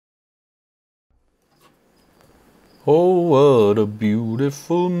Oh, what a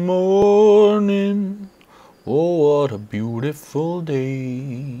beautiful morning. Oh, what a beautiful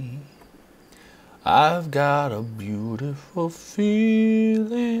day. I've got a beautiful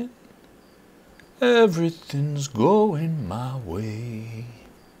feeling. Everything's going my way.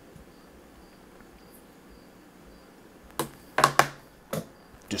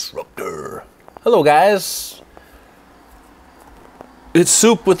 Disruptor. Hello, guys. It's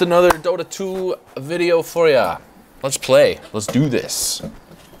Soup with another Dota 2 video for ya. Let's play. Let's do this.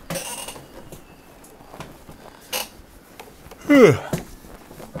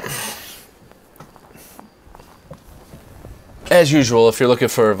 As usual, if you're looking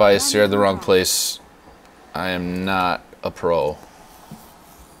for advice, you're at the wrong place. I am not a pro.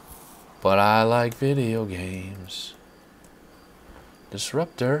 But I like video games.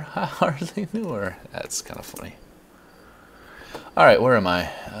 Disruptor, I hardly knew her. That's kind of funny. Alright, where am I?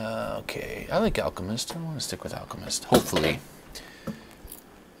 Okay, I like Alchemist. I want to stick with Alchemist. Hopefully.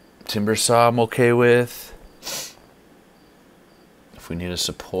 Timbersaw I'm okay with. If we need a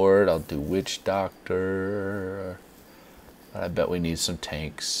support, I'll do Witch Doctor. I bet we need some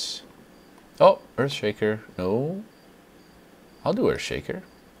tanks. Oh, Earthshaker. No. I'll do Earthshaker.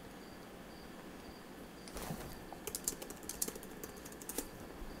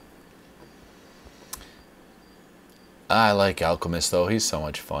 I like Alchemist though. He's so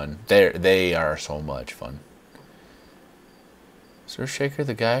much fun. They are so much fun. Is Earthshaker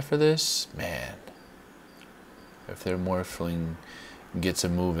the guy for this? Man. If their Morphling gets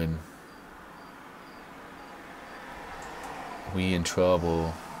him moving, we in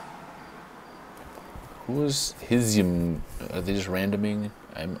trouble. Who is his? Are they just randoming?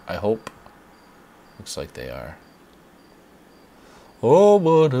 I hope. Looks like they are. Oh,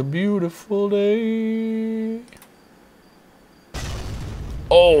 what a beautiful day.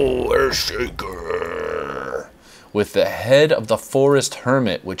 Oh, Earthshaker. With the head of the Forest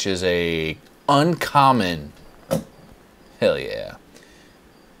Hermit, which is a uncommon. Hell yeah.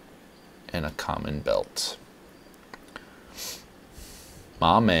 And a common belt.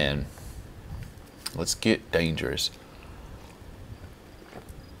 My man. Let's get dangerous.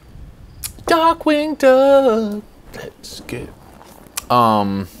 Darkwing Duck. Let's get.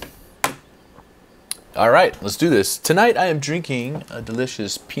 Alright, let's do this. Tonight I am drinking a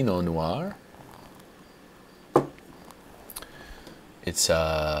delicious Pinot Noir. It's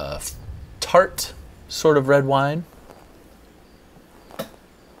a tart sort of red wine.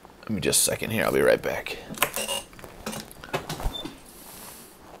 Let me just a second here, I'll be right back.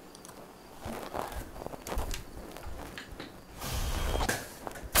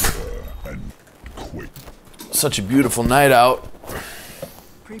 Such a beautiful night out.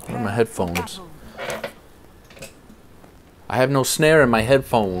 Where are my headphones? I have no snare in my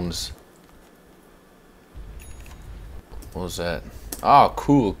headphones. What was that? Oh,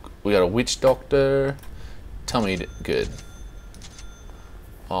 cool. We got a Witch Doctor. Tell me good.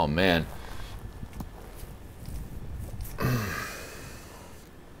 Oh, man.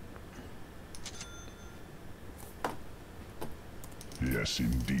 Yes,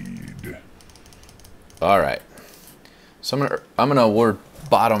 indeed. All right. So I'm gonna award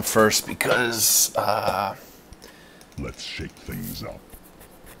bottom first because let's shake things up.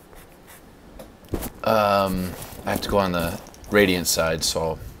 I have to go on the Radiant side, so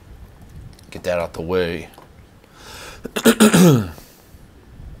I'll get that out the way. 30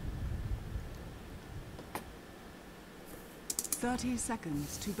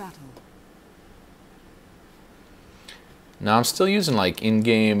 seconds to battle. Now I'm still using like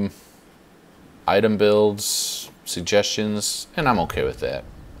in-game item builds, suggestions, and I'm okay with that.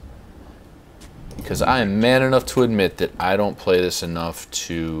 Because I am man enough to admit that I don't play this enough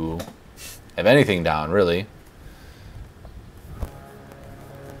to have anything down, really.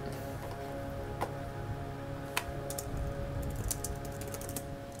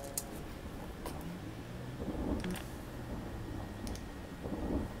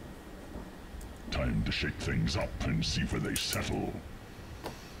 Time to shake things up and see where they settle.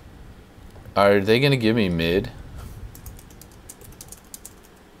 Are they going to give me mid?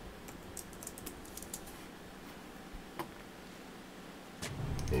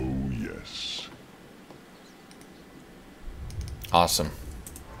 Oh, yes. Awesome.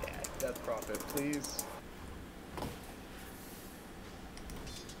 Yeah, death profit, please.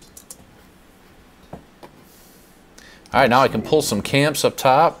 Alright, now I can pull some camps up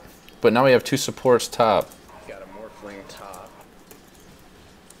top, but now we have two supports top. Got a Morphling top.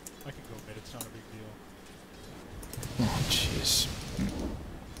 I can go mid, it's not a big deal. Oh, jeez.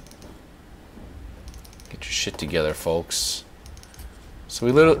 Get your shit together, folks.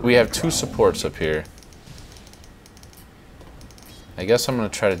 So we have two supports up here. I guess I'm going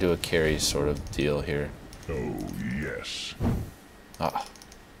to try to do a carry sort of deal here. Oh, yes. Ah.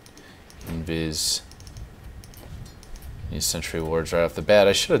 Invis. These sentry wards right off the bat.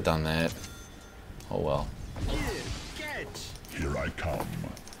 I should have done that. Oh well. Here I come.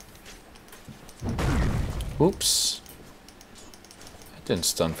 Oops. That didn't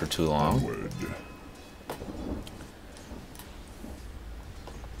stun for too long. Onward. Did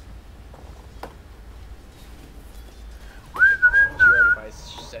you already buy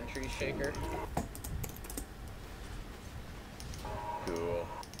Sentry Shaker? Cool.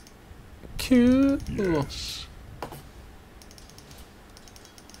 Cool. Yes.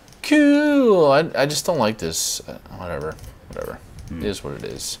 Cool. I just don't like this. Whatever. Whatever. It is what it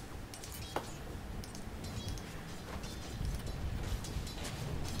is.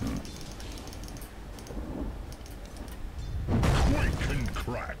 Quake and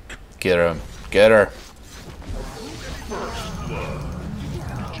crack. Get her. Get her.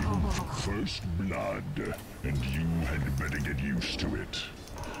 First blood. And you had better get used to it.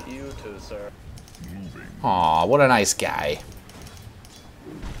 You too, sir. Moving. Aw, what a nice guy.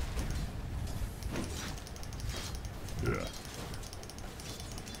 Yeah.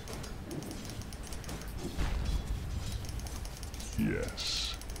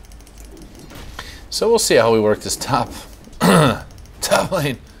 Yes. So we'll see how we work this top top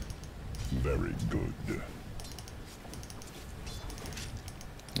lane. Very good.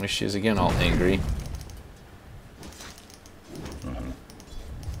 There she is again, all angry.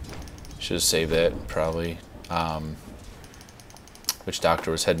 Should have saved that, probably. Witch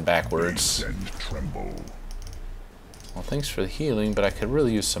Doctor was heading backwards. And tremble. Well, thanks for the healing, but I could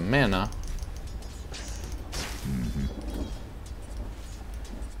really use some mana.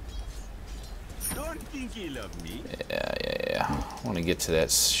 Don't think you love me. Yeah. I want to get to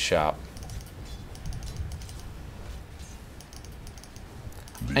that shop.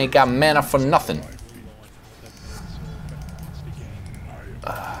 I ain't got mana for nothing.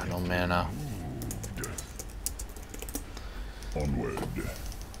 No mana. Onward.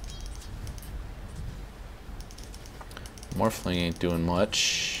 Morphling ain't doing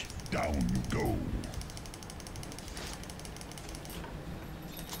much. Down you go.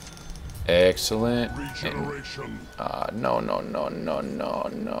 Excellent. Regeneration. No.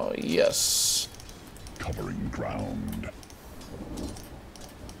 Yes. Covering ground.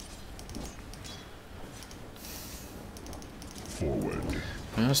 Forward.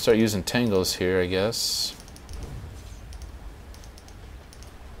 I'm gonna start using tangles here, I guess.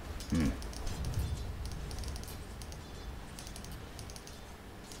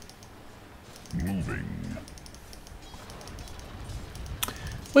 Moving.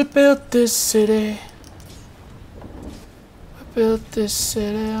 We built this city. We built this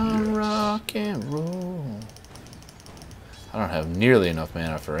city on rock and roll. I don't have nearly enough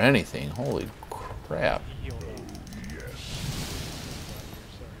mana for anything. Holy crap. Heal up.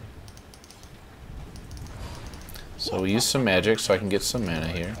 So we use some magic so I can get some mana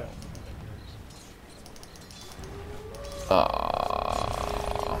here.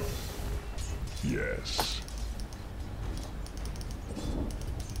 Yes.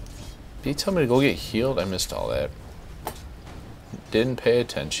 Did you tell me to go get healed? I missed all that. Didn't pay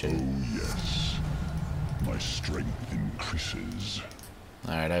attention. Oh, yes. My strength increases.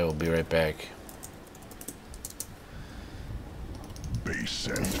 Alright, I will be right back. Base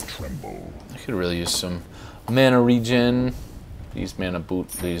and tremble. I could really use some mana regen.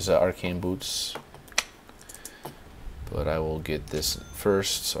 These arcane boots. But I will get this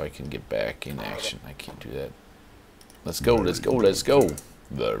first so I can get back in action. I can't do that. Let's go, let's go, let's go.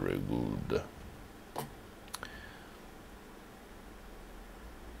 Very good.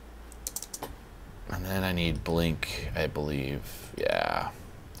 And then I need blink, I believe. Yeah.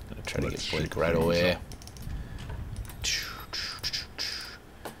 I'm gonna try to get blink right away.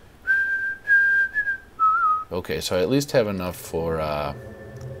 Okay, so I at least have enough for a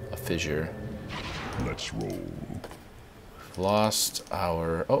fissure. Let's roll. We've lost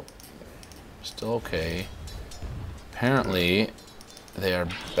our... Oh, still okay. Apparently, they are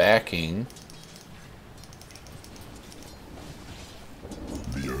backing.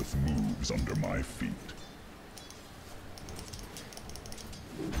 The earth moves under my feet.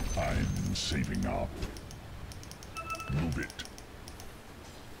 I'm saving up. Move it.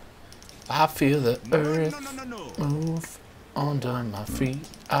 I feel the earth No. move under my feet.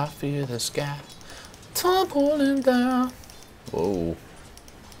 I feel the sky tumbling down. Whoa.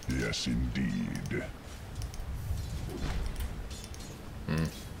 Yes, indeed.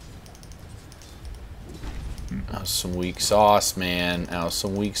 That was some weak sauce, man. That was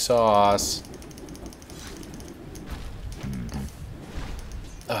some weak sauce.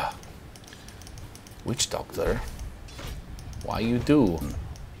 Witch doctor. Why you do?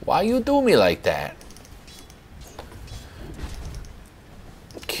 Why you do me like that?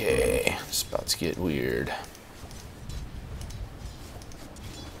 Okay, it's about to get weird.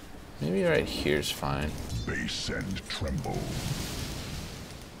 Maybe right here's fine. Base and tremble.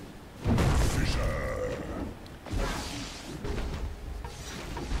 Fissure.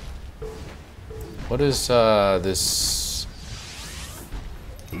 What is this?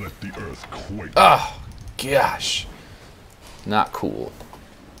 Let the earth quake. Oh, gosh. Not cool.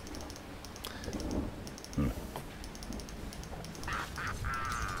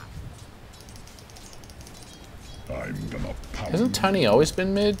 I'm gonna pound. Hasn't Tiny always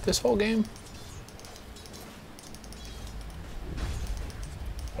been mid this whole game?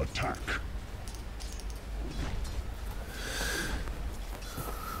 Attack.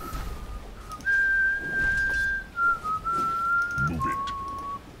 Move it.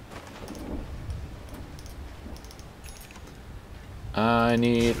 I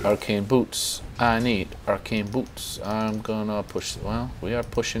need arcane boots. I need arcane boots. I'm gonna push. Well, we are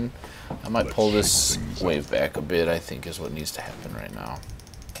pushing. I might Let's pull this shake things wave back a bit, I think is what needs to happen right now.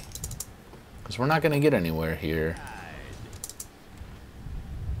 Because we're not gonna get anywhere here.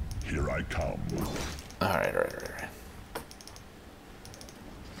 Here I come. Alright.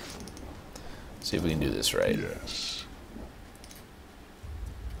 See if we can do this right. Yes.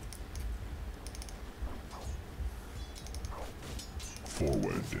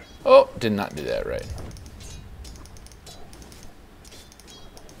 Forward. Oh, did not do that right.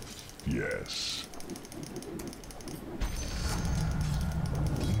 Yes.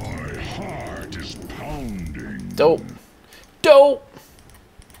 My heart is pounding. Dope. Dope!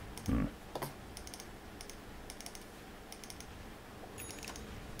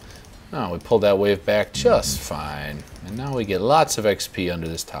 Oh, we pulled that wave back just fine. And now we get lots of XP under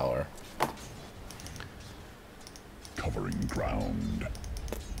this tower. Covering ground.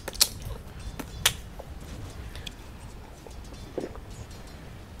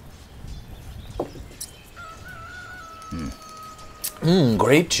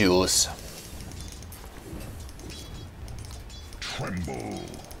 Grape juice. Tremble.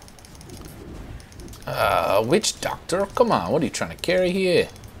 Witch doctor? Come on, what are you trying to carry here?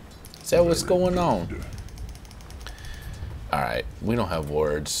 Is that what's going on? Alright, we don't have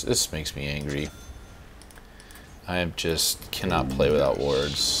wards. This makes me angry. I just cannot play without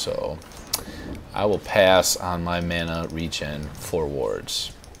wards, so I will pass on my mana regen for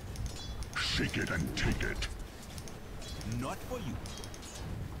wards. Shake it and take it. Not for you.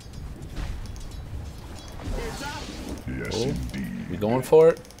 Yes, Oh, indeed. we going for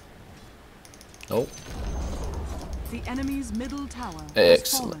it? Nope. The enemy's middle tower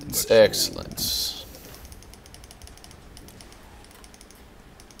has fallen. Excellent, excellent.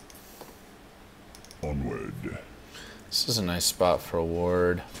 Onward. This is a nice spot for a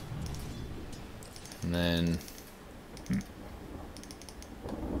ward. And then I'm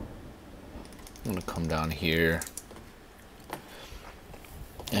gonna come down here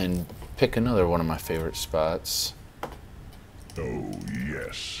and pick another one of my favorite spots. Oh,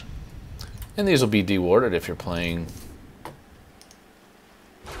 yes. And these will be dewarded if you're playing.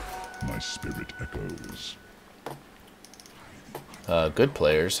 My spirit echoes. Good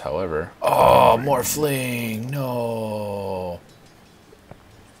players, however. Oh, more fling! No.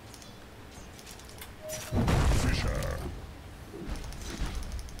 Fissure.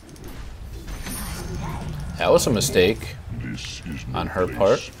 That was a mistake This is no on her place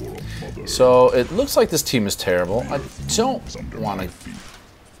part. for a mother. So it looks like this team is terrible. I don't Is under want my to feet.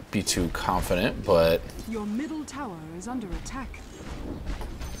 be too confident, but Your middle tower is under attack.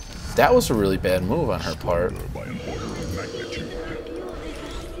 that was a really bad move on her part. By an order of magnitude.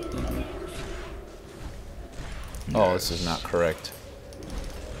 Oh, this is not correct.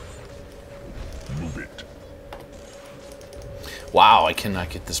 Move it. Wow, I cannot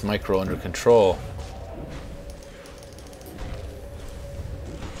get this micro under control.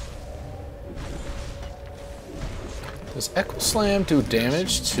 Does Echo Slam do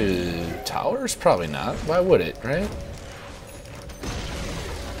damage to towers? Probably not. Why would it, right?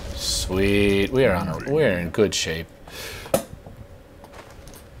 Sweet. We're in good shape.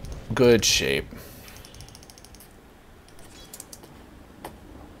 Good shape.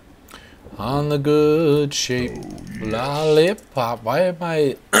 On the good shape. Lollipop. Why am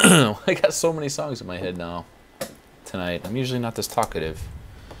I I got so many songs in my head now tonight. I'm usually not this talkative.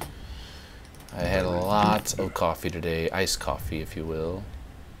 I had a lot of coffee today. Iced coffee, if you will.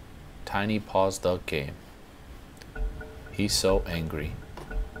 Tiny paused the game. He's so angry.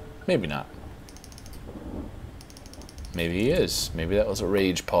 Maybe not. Maybe he is. Maybe that was a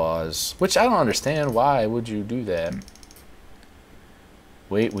rage pause. Which I don't understand. Why would you do that?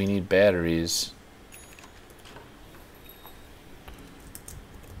 Wait, we need batteries.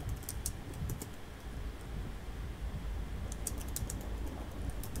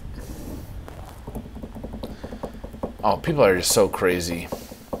 Oh, people are just so crazy.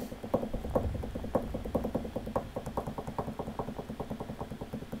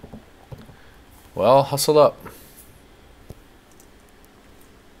 Well, hustle up.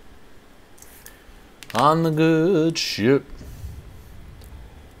 On the good ship.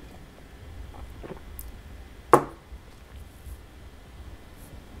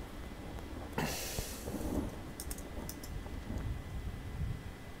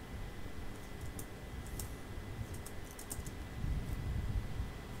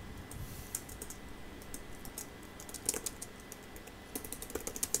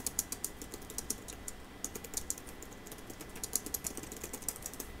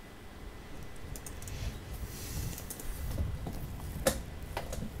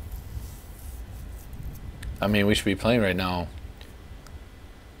 I mean, we should be playing right now.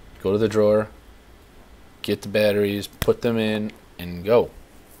 Go to the drawer, get the batteries, put them in, and go.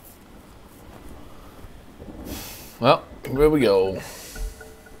 Well, here we go.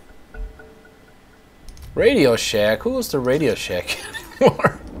 Radio Shack? Who was the Radio Shack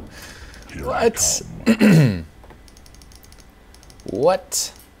anymore? What?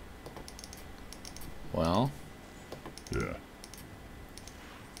 What? Well. Yeah.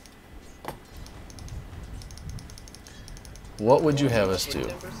 What would you have us do?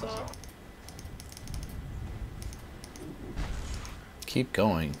 Keep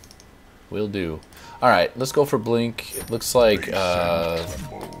going. Will do. Alright, let's go for Blink. It looks like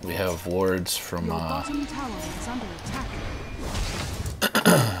we have wards from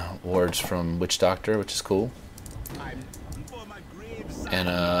wards from Witch Doctor, which is cool. And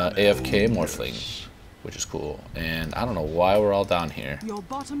AFK Morphling, which is cool. And I don't know why we're all down here. Your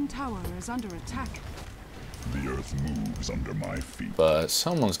bottom tower is under attack. The earth moves under my feet. But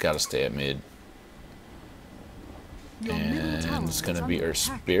someone's got to stay at mid. And it's going to be Earth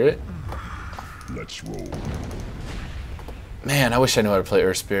Spirit. Let's roll. Man, I wish I knew how to play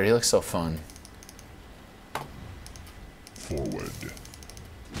Earth Spirit. He looks so fun. Forward.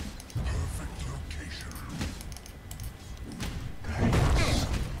 Perfect location.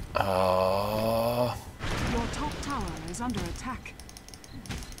 Your top tower is under attack.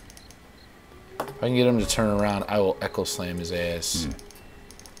 If I can get him to turn around, I will Echo Slam his ass.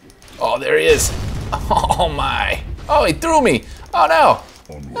 Oh, there he is. Oh, my. Oh, he threw me. Oh, no.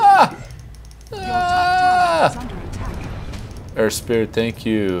 Onward. Ah. Your top tower is under attack. Earth Spirit, thank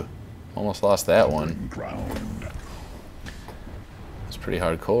you. Almost lost that one. Ground. It's pretty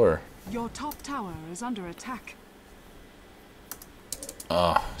hardcore. Your top tower is under attack.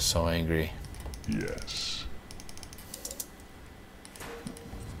 Oh, so angry. Yes.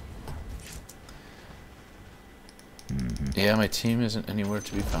 Yeah, my team isn't anywhere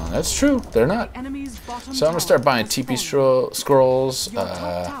to be found. That's true. They're not. Enemy's bottom So I'm gonna start buying TP scrolls. Your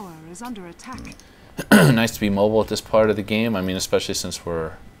top tower is under attack. Nice to be mobile at this part of the game. I mean, especially since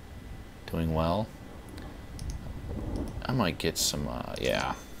we're doing well. I might get some,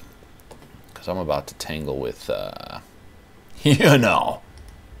 yeah. Because I'm about to tangle with, you know.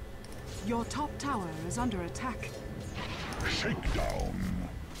 Your top tower is under attack. Shakedown.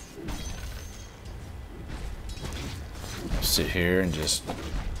 Sit here and just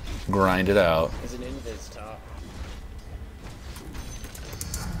grind it out. Is an invis top.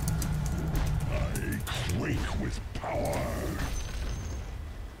 I quake with power.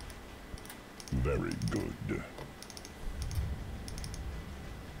 Very good.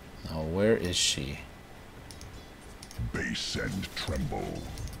 Now, where is she? Base and tremble.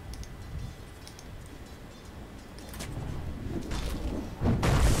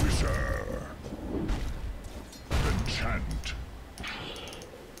 Fissure. Enchant.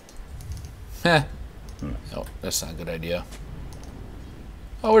 Heh. No, that's not a good idea.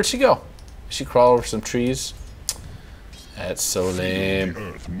 Oh, where'd she go? Did she crawl over some trees? That's so lame.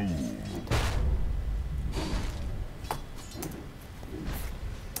 Earth move.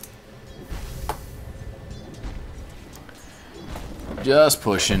 Just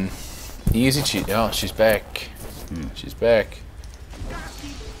pushing. Easy cheat. Oh, she's back. She's back.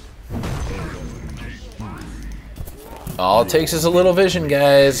 All it takes is a little vision,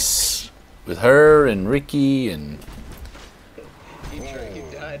 guys. With her and Ricky and... He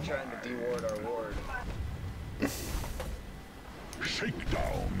died trying to deward our ward.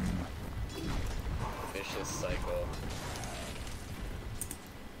 Shakedown. Vicious cycle.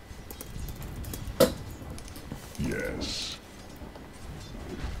 Yes.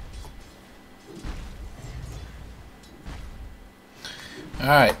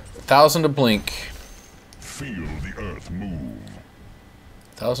 Alright, 1,000 to blink. Feel the earth move.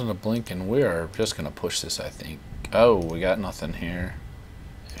 1,000 to blink, and we are just gonna push this, I think. Oh, we got nothing here.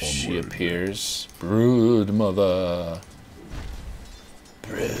 If she Onward. appears. Brood mother.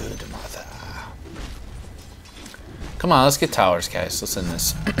 Brood mother. Come on, let's get towers, guys. Let's end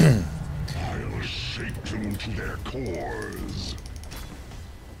this. I'll shake them to their cores.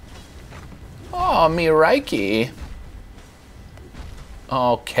 Oh, Miraiki.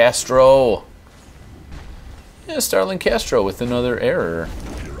 Oh, Castro. Yeah, Starling Castro with another error.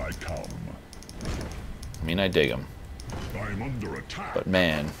 Here I come. I mean, I dig him. I'm under attack. But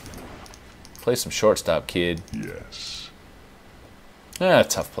man, play some shortstop, kid. Yes.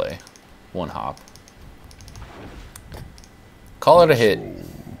 Tough play. One hop. Call it a hit.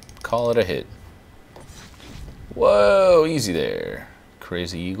 Call it a hit. Whoa, easy there.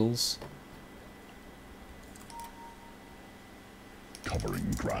 Crazy Eagles.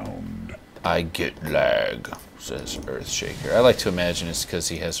 Covering ground. I get lag, says Earthshaker. I like to imagine it's because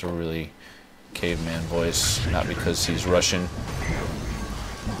he has a really caveman voice, not because he's Russian.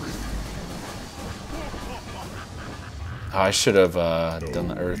 Oh, I should have done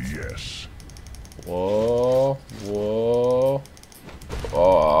the Earth. Yes. Whoa, whoa.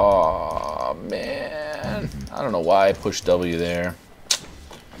 Oh, man. I don't know why I pushed W there.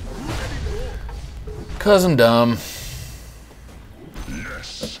 'Cause I'm dumb.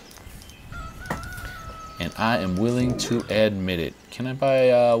 Yes. And I am willing to admit it. Can I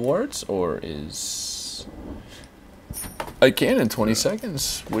buy wards, or is... I can in 20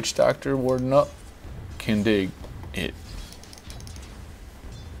 seconds. Witch Doctor warden up. Can dig it.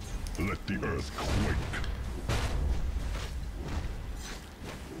 Let the earth quake.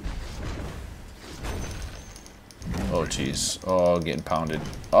 Oh, jeez. Oh, getting pounded.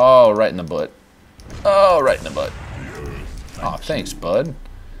 Oh, right in the butt. Oh, right in the butt. Oh, thanks, bud.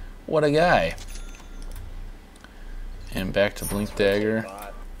 What a guy. And back to Blink Dagger.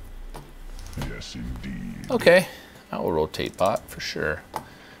 Yes, indeed. Okay. I will rotate bot for sure.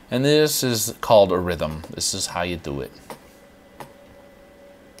 And this is called a rhythm. This is how you do it.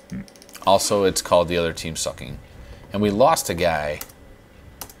 Also, it's called the other team sucking. And we lost a guy.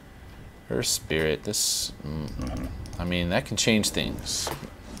 Her spirit. This... I mean, that can change things.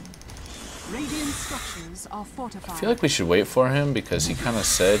 Radiant structures are fortified. I feel like we should wait for him because he kind of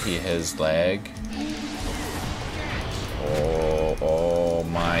said he has lag. Oh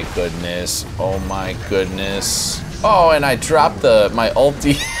my goodness. Oh my goodness. Oh, and I dropped my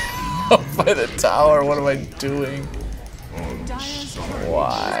ulti by the tower. What am I doing? Dire's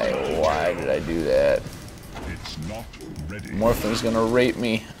Why did I do that? It's not ready. Morphin's gonna rape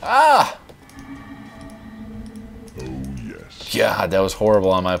me. Ah! Oh, yes. God, that was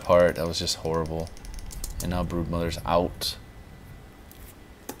horrible on my part. That was just horrible. And now Broodmother's out.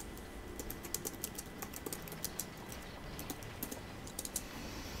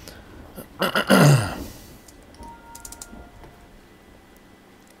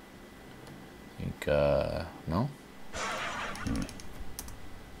 No?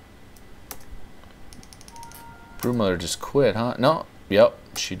 Broodmother just quit, huh? No. Yep,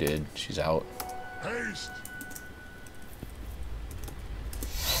 she did. She's out. Haste.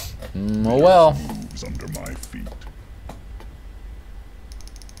 Oh well. Moves under my feet.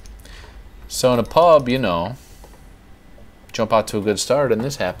 So in a pub, you know, jump out to a good start and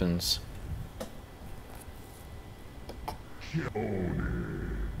this happens.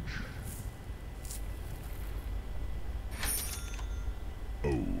 Oh,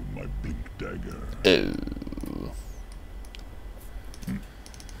 my blink dagger. Oh.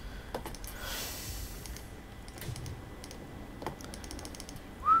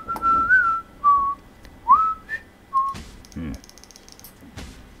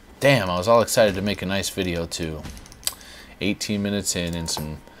 Damn, I was all excited to make a nice video too. 18 minutes in and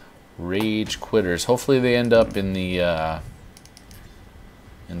some rage quitters. Hopefully they end up in the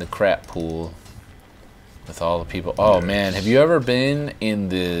crap pool with all the people. Oh man, have you ever been in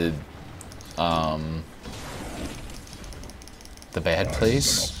the bad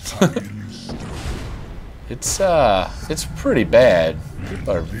place? It's pretty bad.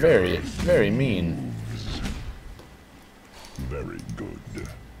 People are very, very mean. Very good.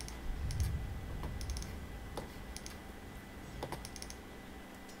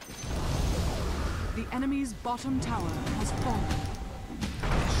 The enemy's bottom tower has fallen.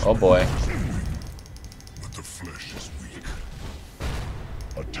 Oh boy. But the flesh is weak.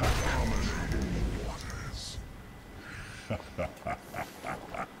 Attack common waters.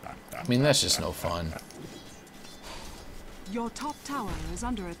 I mean, that's just no fun. Your top tower is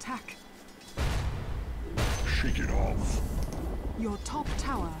under attack. Shake it off. Your top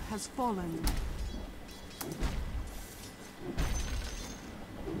tower has fallen.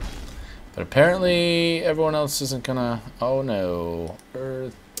 But apparently everyone else isn't gonna... Oh no.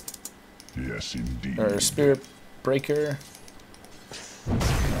 Earth... Yes, indeed. Or Spirit Breaker.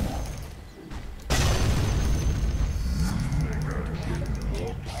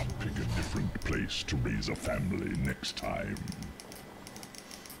 Pick a different place to raise a family next time.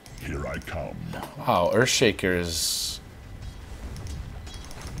 Here I come. Wow, Earthshaker is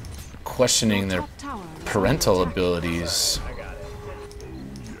questioning their Top tower is parental under attack. abilities. I got it.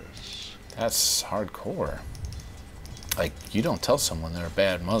 Yes. That's hardcore. Like, you don't tell someone they're a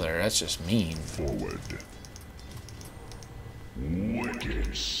bad mother. That's just mean. Forward.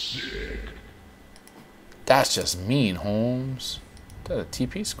 Wicked sick. That's just mean, Holmes. Is that a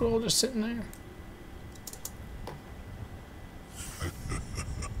TP scroll just sitting there?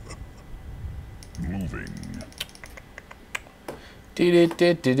 Moving.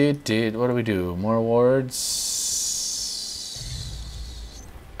 Did. What do we do? More awards?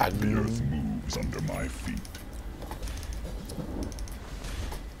 The earth moves under my feet.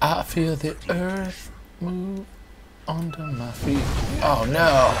 I feel the earth move under my feet. Oh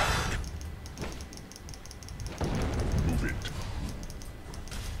no! Move it.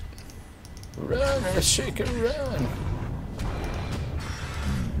 Run, Earthshaker, run!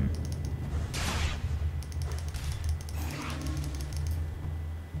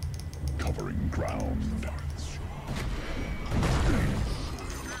 Covering ground.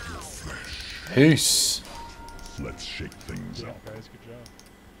 Peace. Let's shake things up. Guys, good job.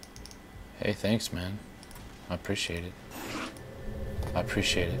 Hey, thanks, man. I appreciate it. I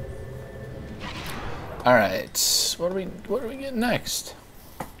appreciate it. All right, what do we get next?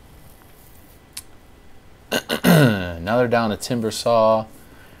 Now they're down to timber saw.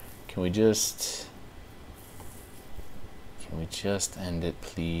 Can we just end it,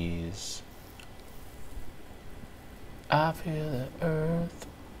 please? I feel the earth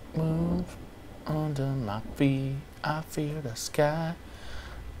move under my feet. I feel the sky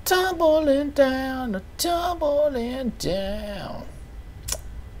tumbling down, tumbling down.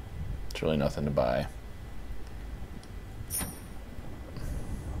 It's really nothing to buy.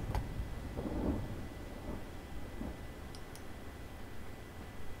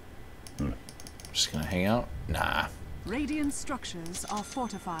 Just gonna hang out? Nah. Radiant structures are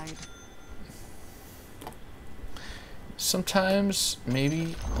fortified. Sometimes,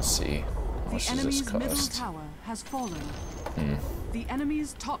 maybe. Let's see. How much The does this enemy's middle cost? tower has fallen. The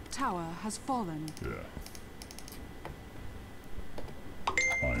enemy's top tower has fallen. Yeah.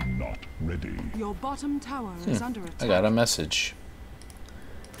 I'm not ready. Your bottom tower is under attack. I got a message.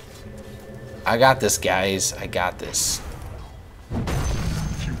 I got this, guys. I got this.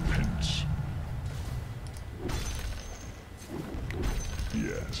 Few pence.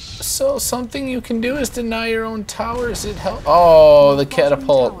 Yes. So something you can do is deny your own towers. It help. Oh, the Your bottom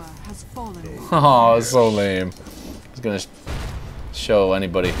catapult. tower has fallen. Oh, it's so lame. It's gonna show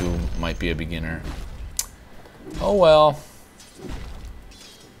anybody who might be a beginner. Oh well.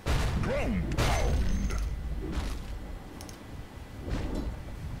 Ground pound.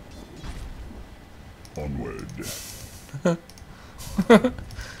 Onward.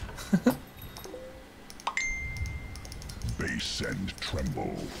 Base and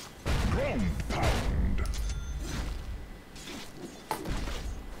tremble. Ground pound.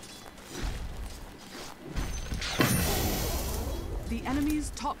 The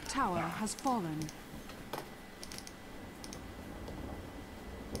enemy's top tower has fallen.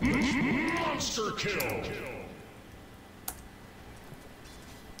 Monster kill.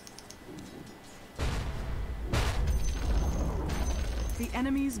 The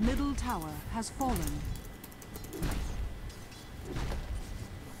enemy's middle tower has fallen.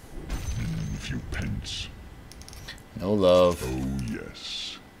 Few pence. No love. Oh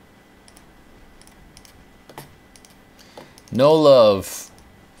yes. No love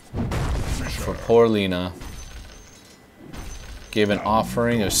for poor Lena. Gave an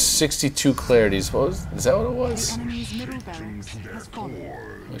offering of 62 clarities. What was? Is that what it The was? enemy's middle barracks has fallen.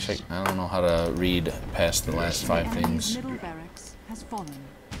 I don't know how to read past the last 5 The enemy's things. middle barracks has fallen.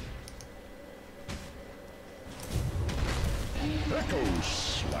 Echo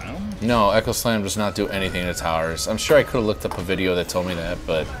slam. No, Echo Slam does not do anything to towers. I'm sure I could have looked up a video that told me that,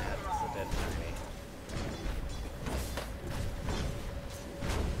 but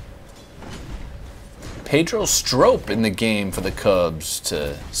Pedro Strop in the game for the Cubs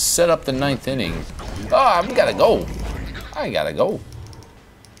to set up the 9th inning. Ah, I gotta go. I gotta go.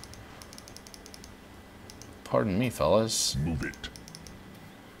 Pardon me, fellas. Move it.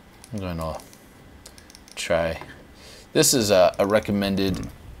 I'm going to try. This is a recommended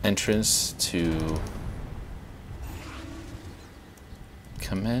entrance to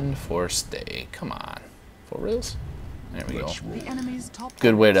commend for stay. Come on. For reals? There we go. The enemy's top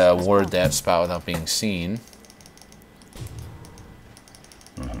Good way to tower has ward fallen. that spot without being seen.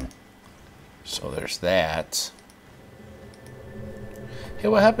 So there's that. Hey,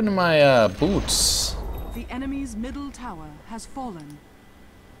 what happened to my boots? The enemy's middle tower has fallen.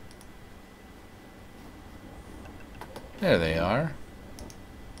 There they are.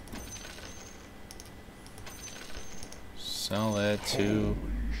 Sell that to...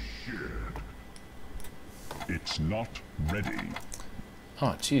 It's not ready.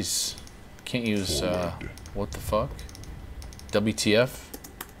 Oh, jeez. Can't use, Forward. what the fuck? WTF?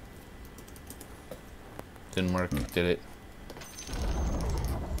 Didn't work, did it?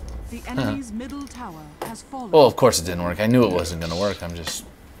 The enemy's middle tower has fallen. Well, of course it didn't work. I knew it wasn't going to work. I'm just...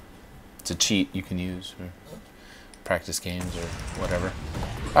 It's a cheat you can use for practice games or whatever.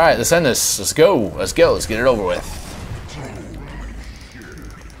 Alright, let's end this. Let's go. Let's go. Let's get it over with.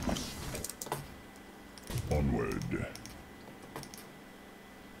 Onward.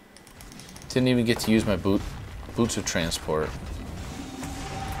 Didn't even get to use my boots of transport.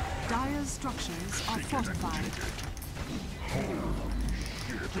 Dire's structures are fortified.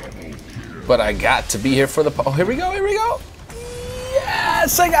 But I got to be here for the... Oh, here we go. Here we go.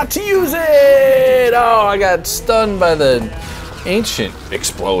 Yes, I got to use it. Oh, I got stunned by the ancient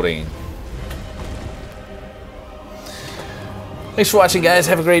exploding. Thanks for watching, guys.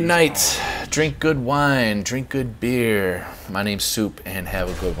 Have a great night. Drink good wine. Drink good beer. My name's Soup, and have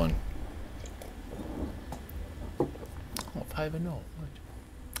a good one. Oh, 5-0. I'm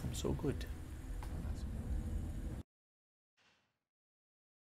so good.